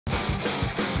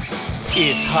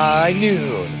It's high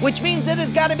noon, which means it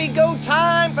has got to be go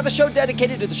time for the show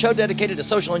dedicated to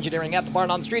social engineering at the barn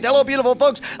on the street. Hello, beautiful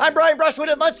folks. I'm Brian Brushwood,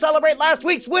 and let's celebrate last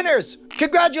week's winners.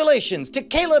 Congratulations to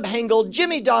Caleb Hengel,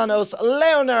 Jimmy Donos,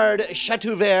 Leonard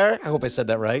Chatouvert, I hope I said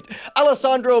that right,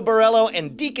 Alessandro Borello,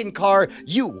 and Deacon Carr.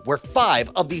 You were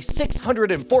 5 of the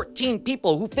 614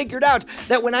 people who figured out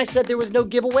that when I said there was no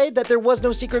giveaway, that there was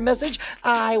no secret message,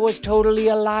 I was totally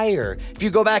a liar. If you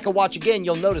go back and watch again,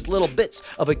 you'll notice little bits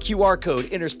of a QR code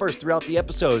interspersed throughout the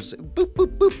episodes. Boop,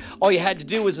 boop, boop. All you had to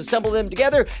do was assemble them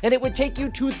together, and it would take you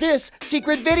to this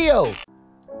secret video.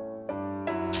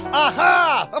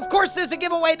 Aha! Of course there's a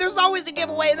giveaway. There's always a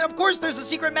giveaway. And then of course there's a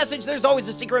secret message. There's always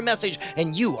a secret message.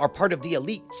 And you are part of the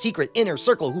elite secret inner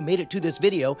circle who made it to this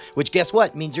video, which guess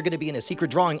what? Means you're going to be in a secret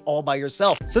drawing all by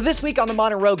yourself. So this week on the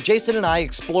Modern Rogue, Jason and I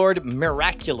explored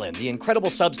Miraculin, the incredible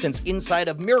substance inside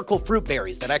of miracle fruit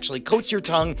berries that actually coats your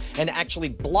tongue and actually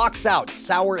blocks out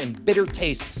sour and bitter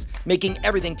tastes, making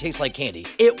everything taste like candy.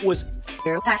 It was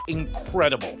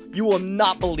incredible. You will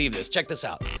not believe this. Check this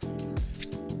out.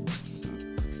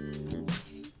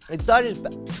 It's not as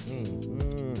bad.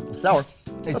 Sour.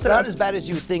 It's not as bad as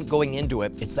you think going into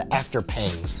it. It's the after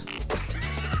pangs.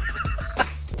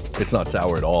 It's not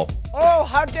sour at all. Oh,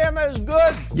 hot damn, that is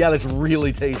good. Yeah, that's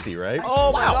really tasty, right?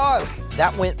 Oh my God.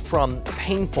 That went from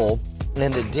painful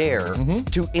and a dare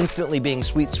to instantly being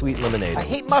sweet, sweet lemonade. I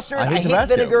hate mustard. I hate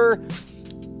vinegar.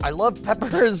 I love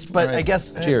peppers, but right. I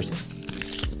guess. Cheers.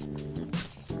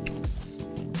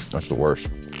 That's the worst.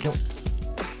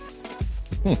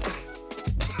 No.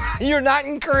 You're not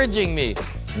encouraging me.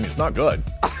 It's not good.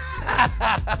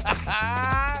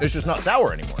 It's just not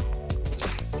sour anymore.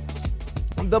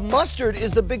 The mustard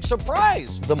is the big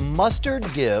surprise. The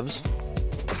mustard gives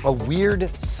a weird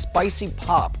spicy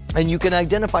pop, and you can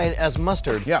identify it as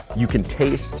mustard. Yeah, you can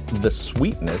taste the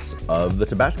sweetness of the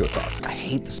Tabasco sauce. I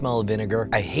hate the smell of vinegar.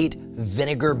 I hate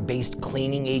vinegar-based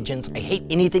cleaning agents. I hate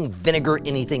anything vinegar,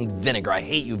 I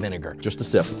hate you, vinegar. Just a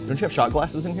sip. Don't you have shot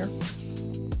glasses in here?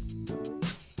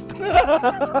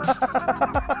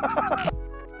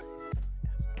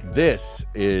 This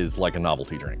is like a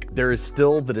novelty drink. There is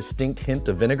still the distinct hint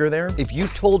of vinegar there. If you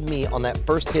told me on that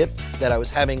first hit that I was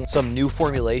having some new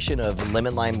formulation of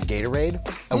lemon lime Gatorade,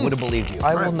 I would have believed you.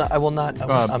 I will not.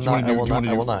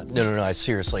 No, I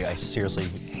seriously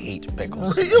hate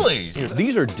pickles. Really?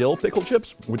 These are dill pickle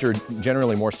chips, which are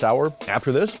generally more sour.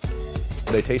 After this,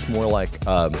 they taste more like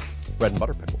bread and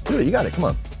butter pickles. Dude, you got it, come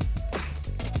on.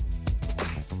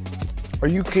 Are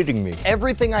you kidding me?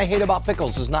 Everything I hate about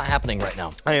pickles is not happening right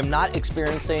now. I am not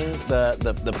experiencing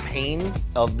the pain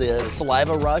of the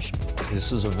saliva rush.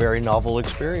 This is a very novel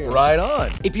experience. Right on.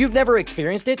 If you've never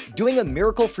experienced it, doing a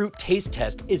miracle fruit taste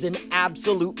test is an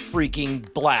absolute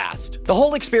freaking blast. The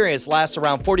whole experience lasts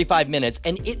around 45 minutes,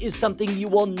 and it is something you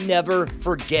will never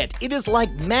forget. It is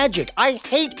like magic. I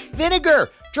hate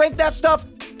vinegar. Drank that stuff,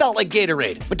 felt like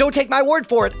Gatorade. But don't take my word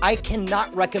for it. I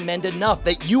cannot recommend enough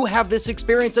that you have this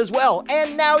experience as well.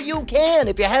 And now you can.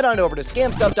 If you head on over to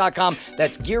scamstuff.com,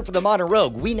 that's gear for the Modern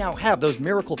Rogue. We now have those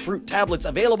miracle fruit tablets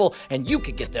available, and you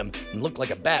could get them and look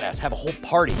like a badass, have a whole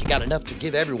party. You got enough to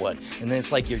give everyone. And then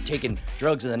it's like you're taking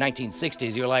drugs in the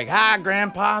 1960s. You're like,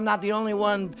 Grandpa, I'm not the only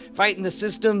one fighting the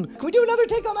system. Can we do another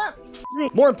take on that?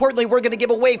 More importantly, we're gonna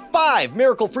give away 5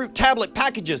 miracle fruit tablet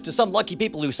packages to some lucky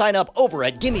people who sign up over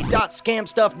at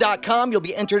gimme.scamstuff.com. You'll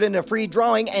be entered in a free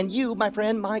drawing, and you, my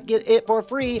friend, might get it for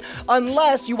free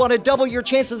unless you want to double your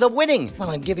chances of winning. Well,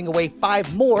 I'm giving away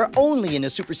 5 more only in a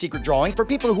super secret drawing for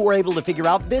people who are able to figure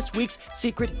out this week's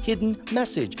secret hidden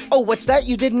message. Oh, what's that?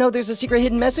 You didn't know there's a secret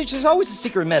hidden message? There's always a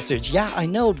secret message. Yeah, I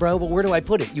know, bro, but where do I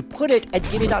put it? You put it at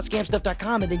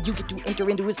gimme.scamstuff.com, and then you get to enter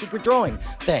into a secret drawing.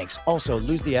 Thanks. Also,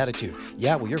 lose the attitude.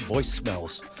 Yeah, well, your voice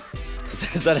smells.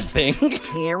 Is that a thing?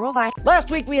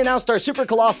 Last week, we announced our super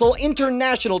colossal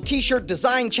international t-shirt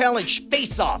design challenge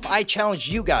face-off. I challenged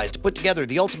you guys to put together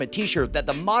the ultimate t-shirt that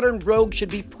the Modern Rogue should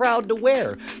be proud to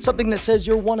wear. Something that says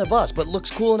you're one of us, but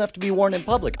looks cool enough to be worn in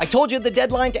public. I told you the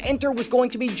deadline to enter was going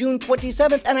to be June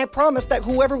 27th, and I promised that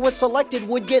whoever was selected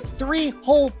would get 3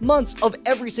 whole months of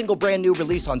every single brand new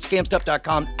release on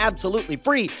scamstuff.com absolutely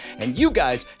free. And you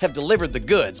guys have delivered the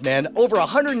goods, man. Over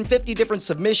 150 different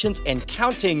submissions and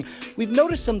counting. We've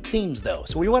noticed some themes though,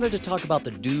 so we wanted to talk about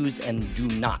the do's and do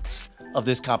nots of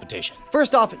this competition.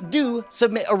 First off, do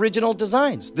submit original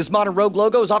designs. This Modern Rogue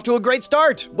logo is off to a great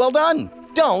start. Well done.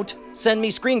 Don't send me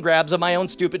screen grabs of my own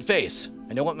stupid face.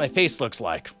 I know what my face looks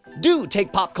like. Do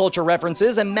take pop culture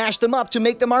references and mash them up to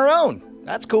make them our own.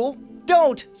 That's cool.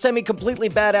 Don't send me completely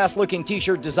badass looking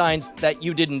t-shirt designs that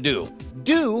you didn't do.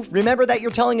 Do remember that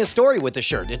you're telling a story with the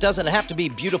shirt. It doesn't have to be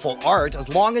beautiful art as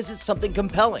long as it's something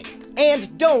compelling.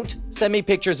 And don't send me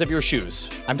pictures of your shoes.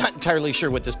 I'm not entirely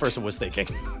sure what this person was thinking.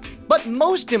 But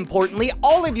most importantly,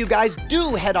 all of you guys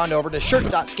do head on over to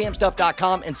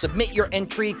shirt.scamstuff.com and submit your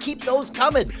entry. Keep those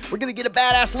coming. We're gonna get a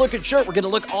badass looking shirt. We're gonna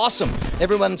look awesome.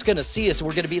 Everyone's gonna see us.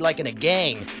 We're gonna be like in a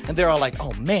gang. And they're all like,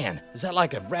 oh man, is that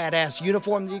like a rad ass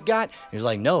uniform that you got? And he's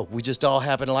like, no, we just all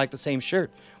happen to like the same shirt.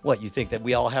 What, you think that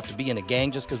we all have to be in a gang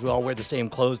just because we all wear the same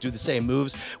clothes, do the same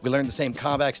moves, we learn the same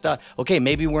combat stuff? Okay,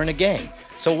 maybe we're in a gang.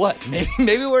 So what?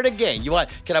 Maybe we're in a gang. You want,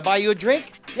 can I buy you a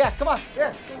drink? Yeah, come on,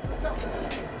 here, let's go.